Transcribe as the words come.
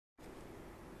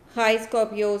Hi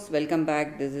Scorpios, welcome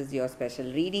back. This is your special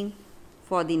reading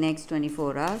for the next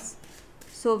 24 hours.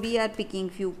 So we are picking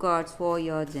few cards for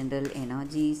your general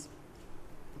energies,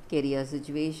 career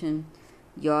situation,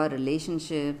 your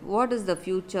relationship, what is the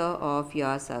future of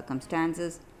your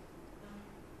circumstances,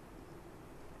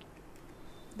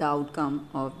 the outcome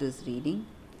of this reading.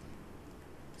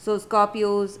 So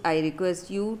Scorpios, I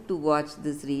request you to watch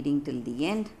this reading till the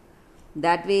end.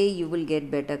 That way you will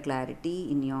get better clarity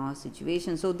in your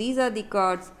situation. So these are the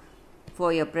cards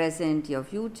for your present, your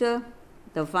future.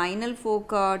 The final four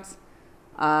cards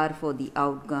are for the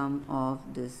outcome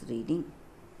of this reading.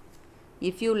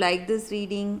 If you like this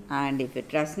reading and if it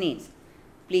resonates,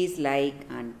 please like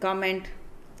and comment.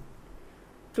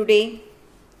 Today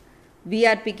we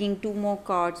are picking two more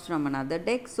cards from another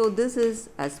deck. So this is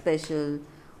a special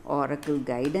oracle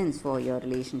guidance for your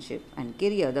relationship and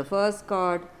career. The first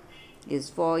card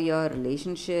is for your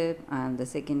relationship and the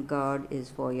second card is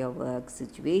for your work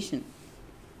situation.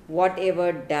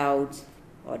 Whatever doubts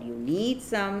or you need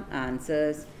some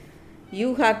answers,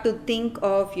 you have to think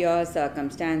of your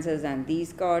circumstances and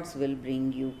these cards will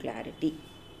bring you clarity.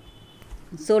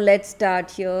 So let's start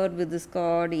here with this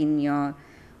card in your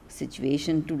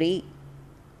situation today.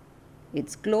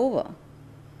 It's Clover.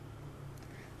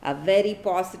 A very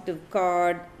positive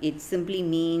card. It simply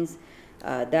means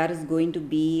there is going to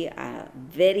be a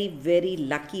very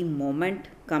lucky moment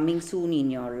coming soon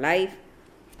in your life.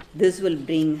 This will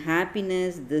bring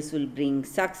happiness, this will bring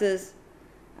success,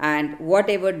 and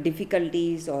whatever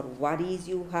difficulties or worries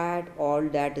you had, all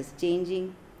that is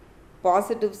changing.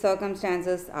 Positive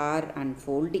circumstances are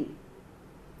unfolding.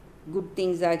 Good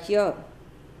things are here.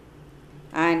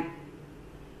 And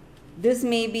this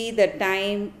may be the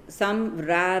time, some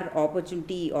rare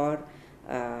opportunity or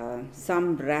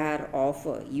some rare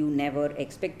offer. You never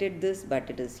expected this, but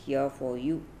it is here for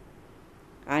you.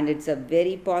 And it's a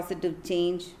very positive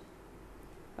change,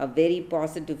 a very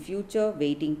positive future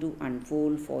waiting to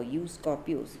unfold for you,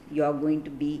 Scorpios. You are going to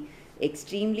be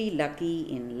extremely lucky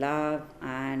in love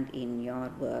and in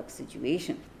your work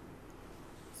situation.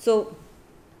 So,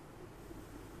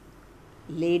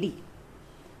 lady.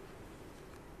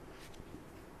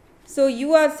 So,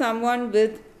 you are someone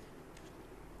with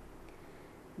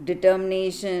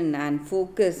determination and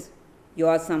focus. You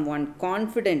are someone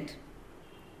confident,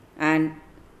 and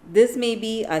this may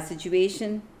be a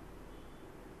situation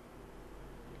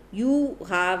you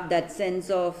have that sense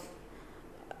of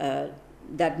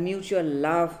that mutual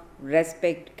love,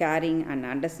 respect, caring and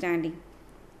understanding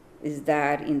is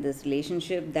there in this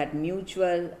relationship. That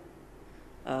mutual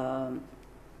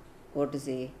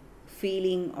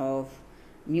feeling of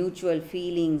mutual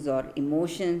feelings or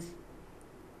emotions.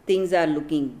 Things are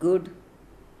looking good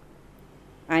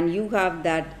and you have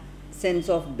that sense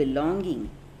of belonging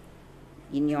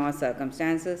in your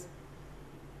circumstances.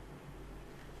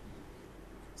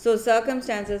 So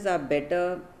circumstances are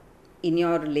better in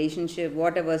your relationship.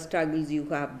 Whatever struggles you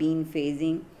have been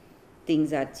facing,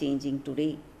 things are changing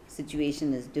today.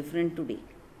 Situation is different today.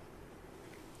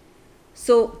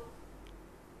 So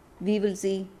we will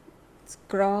see it's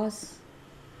cross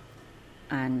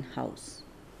and house.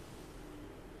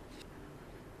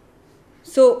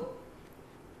 So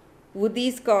with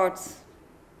these cards,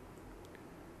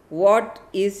 what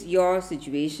is your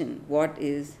situation? What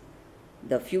is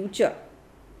the future?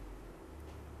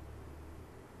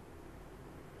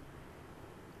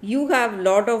 You have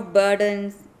lot of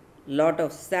burdens, lot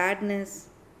of sadness.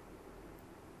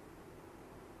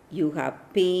 You have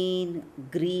pain,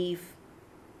 grief,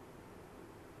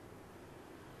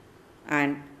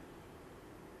 and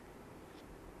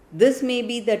this may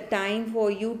be the time for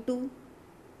you to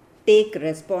take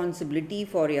responsibility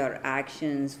for your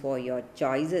actions, for your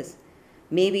choices.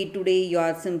 Maybe today you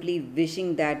are simply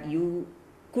wishing that you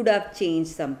could have changed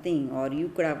something or you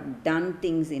could have done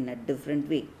things in a different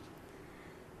way.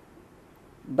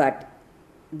 But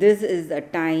this is a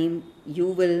time you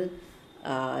will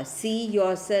see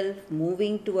yourself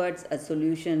moving towards a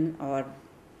solution or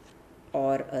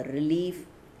a relief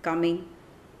coming,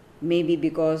 maybe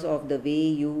because of the way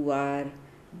you are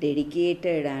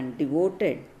dedicated and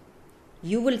devoted.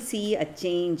 You will see a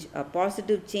change, a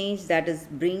positive change that is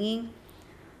bringing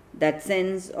that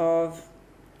sense of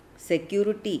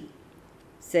security,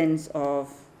 sense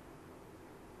of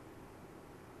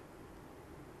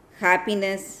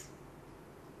happiness.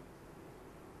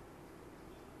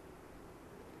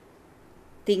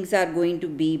 Things are going to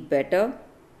be better.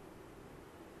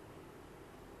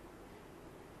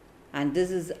 And this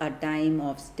is a time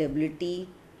of stability,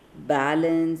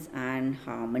 balance and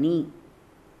harmony.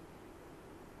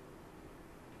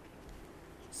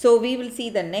 So we will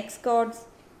see the next cards.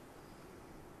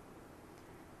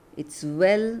 It's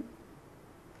well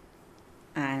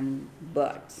and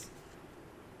birds.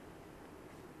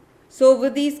 So,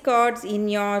 with these cards in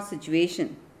your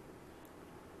situation,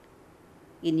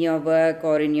 in your work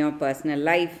or in your personal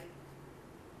life,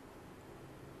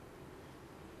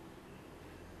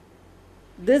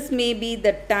 this may be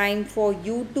the time for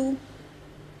you to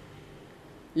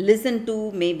listen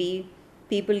to maybe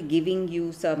people giving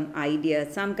you some idea,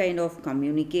 some kind of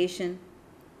communication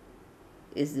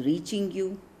is reaching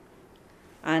you,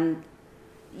 and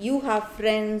you have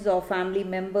friends or family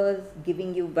members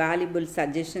giving you valuable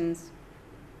suggestions,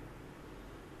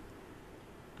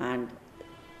 and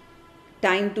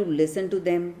time to listen to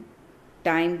them,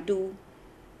 time to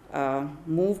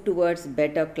move towards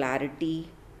better clarity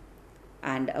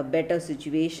and a better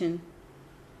situation,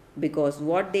 because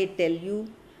what they tell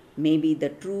you may be the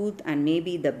truth and may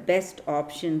be the best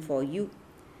option for you.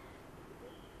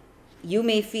 You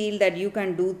may feel that you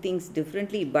can do things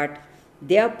differently, but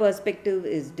their perspective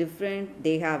is different.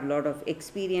 They have a lot of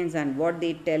experience, and what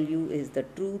they tell you is the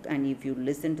truth, and if you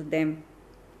listen to them,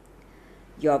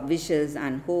 your wishes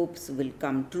and hopes will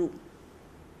come true.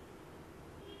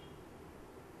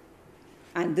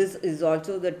 And this is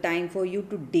also the time for you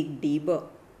to dig deeper,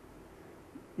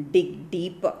 dig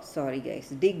deeper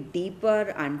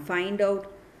and find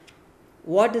out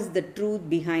what is the truth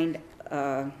behind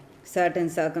certain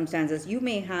circumstances. You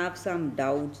may have some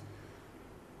doubts,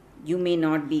 you may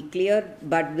not be clear,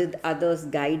 but with others'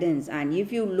 guidance, and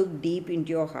if you look deep into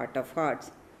your heart of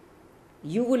hearts,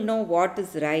 you will know what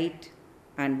is right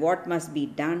and what must be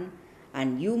done,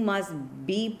 and you must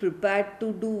be prepared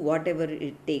to do whatever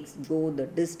it takes, go the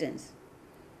distance.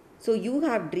 So you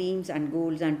have dreams and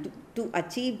goals, and to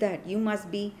achieve that, you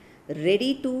must be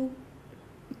ready to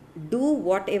do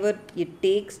whatever it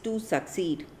takes to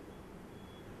succeed.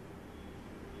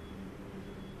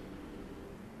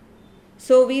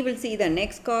 So we will see the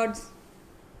next cards.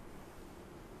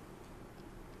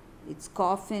 It's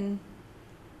Coffin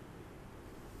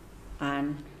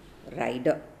and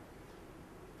Rider.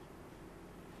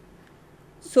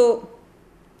 So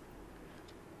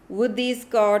with these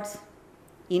cards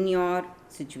in your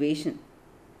situation,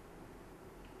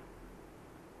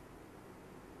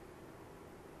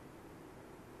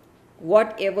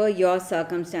 whatever your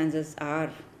circumstances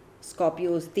are,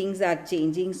 Scorpios, things are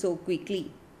changing so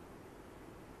quickly.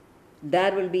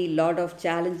 There will be a lot of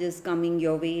challenges coming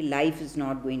your way. Life is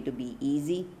not going to be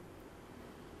easy.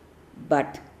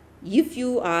 But if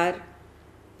you are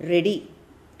ready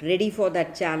for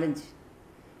that challenge,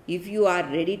 if you are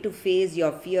ready to face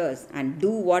your fears and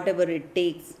do whatever it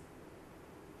takes,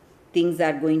 things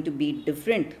are going to be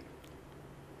different.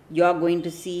 You are going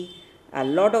to see a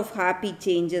lot of happy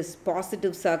changes,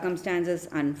 positive circumstances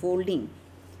unfolding,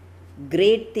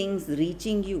 great things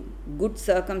reaching you, good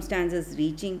circumstances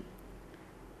reaching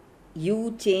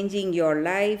you, changing your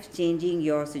life, changing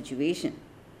your situation.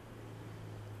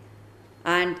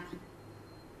 And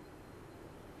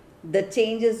the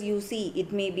changes you see,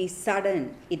 it may be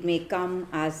sudden, it may come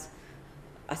as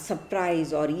a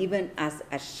surprise or even as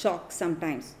a shock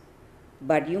sometimes.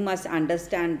 But you must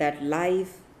understand that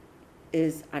life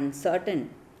is uncertain.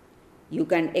 You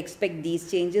can expect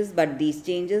these changes, but these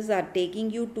changes are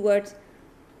taking you towards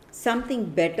something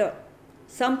better.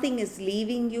 Something is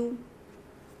leaving you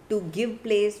to give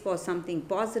place for something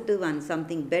positive and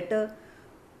something better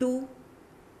to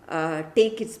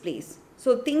take its place.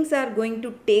 So things are going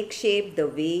to take shape the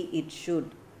way it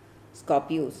should,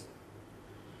 Scorpios.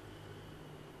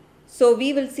 So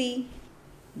we will see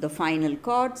the final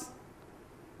cards.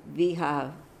 We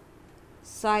have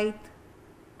Scythe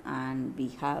and we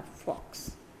have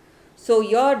Fox. So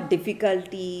your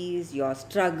difficulties, your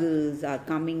struggles are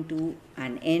coming to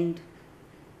an end.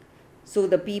 So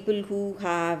the people who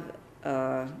have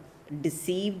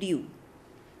deceived you,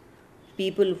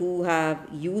 people who have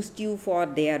used you for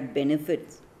their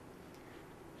benefits,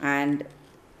 and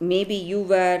maybe you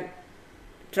were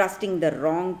trusting the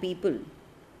wrong people,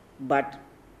 but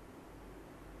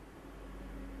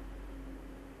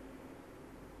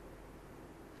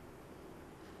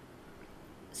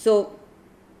so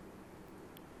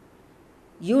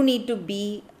you need to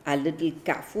be a little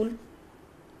careful.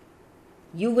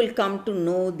 You will come to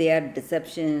know their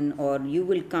deception, or you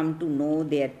will come to know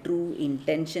their true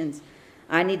intentions,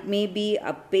 and it may be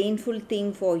a painful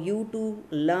thing for you to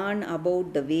learn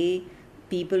about the way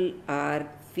people are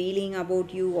feeling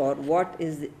about you or what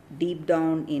is deep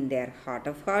down in their heart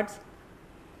of hearts.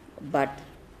 But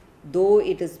though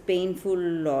it is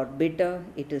painful or bitter,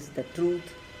 it is the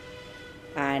truth,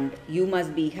 and you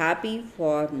must be happy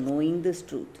for knowing this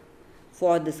truth,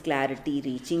 for this clarity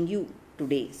reaching you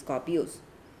today, Scorpios.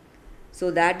 So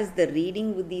that is the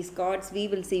reading with these cards. We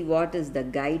will see what is the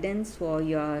guidance for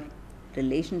your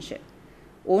relationship.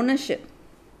 Ownership.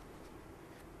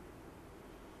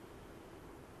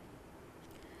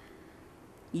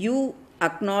 You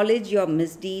acknowledge your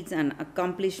misdeeds and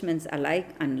accomplishments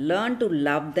alike and learn to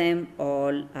love them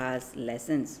all as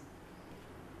lessons.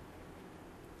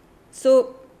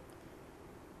 So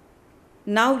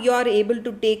now you are able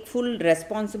to take full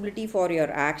responsibility for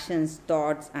your actions,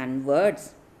 thoughts, and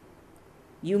words.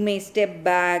 You may step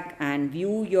back and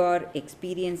view your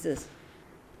experiences,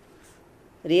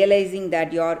 realizing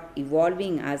that you are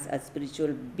evolving as a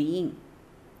spiritual being.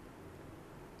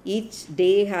 Each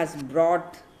day has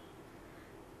brought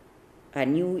a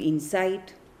new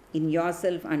insight in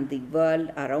yourself and the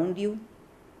world around you.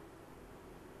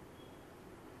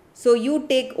 So you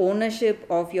take ownership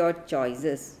of your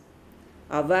choices,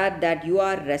 aware that you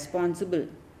are responsible.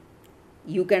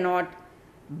 You cannot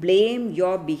blame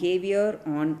your behavior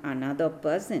on another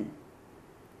person.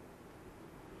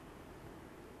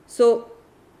 So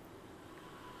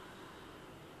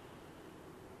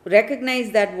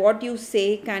recognize that what you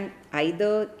say can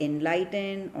either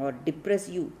enlighten or depress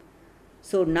you.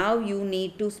 So now you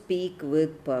need to speak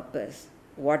with purpose.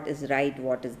 What is right,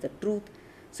 what is the truth.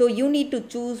 So you need to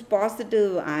choose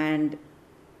positive and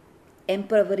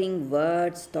empowering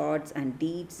words, thoughts, and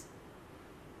deeds.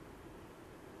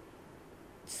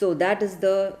 So that is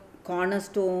the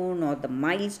cornerstone or the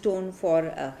milestone for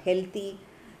a healthy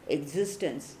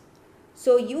existence.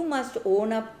 So you must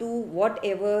own up to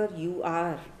whatever you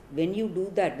are. When you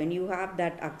do that, when you have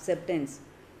that acceptance,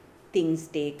 things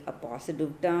take a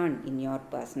positive turn in your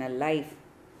personal life.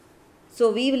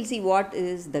 So we will see what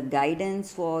is the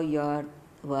guidance for your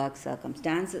work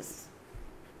circumstances.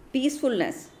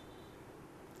 Peacefulness.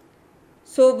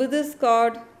 So with this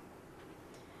card,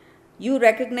 you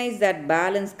recognize that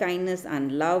balance, kindness,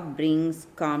 and love brings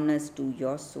calmness to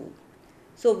your soul.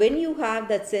 So when you have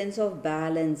that sense of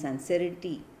balance and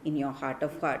serenity in your heart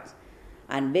of hearts,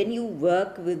 and when you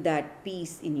work with that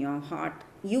peace in your heart,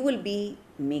 you will be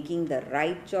making the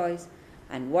right choice,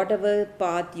 and whatever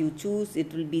path you choose,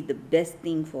 it will be the best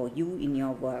thing for you in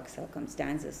your work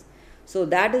circumstances. So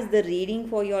that is the reading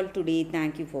for you all today.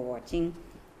 Thank you for watching.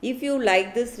 If you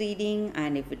like this reading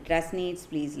and if it resonates,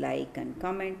 please like and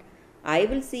comment. I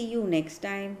will see you next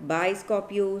time. Bye,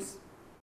 Scorpios.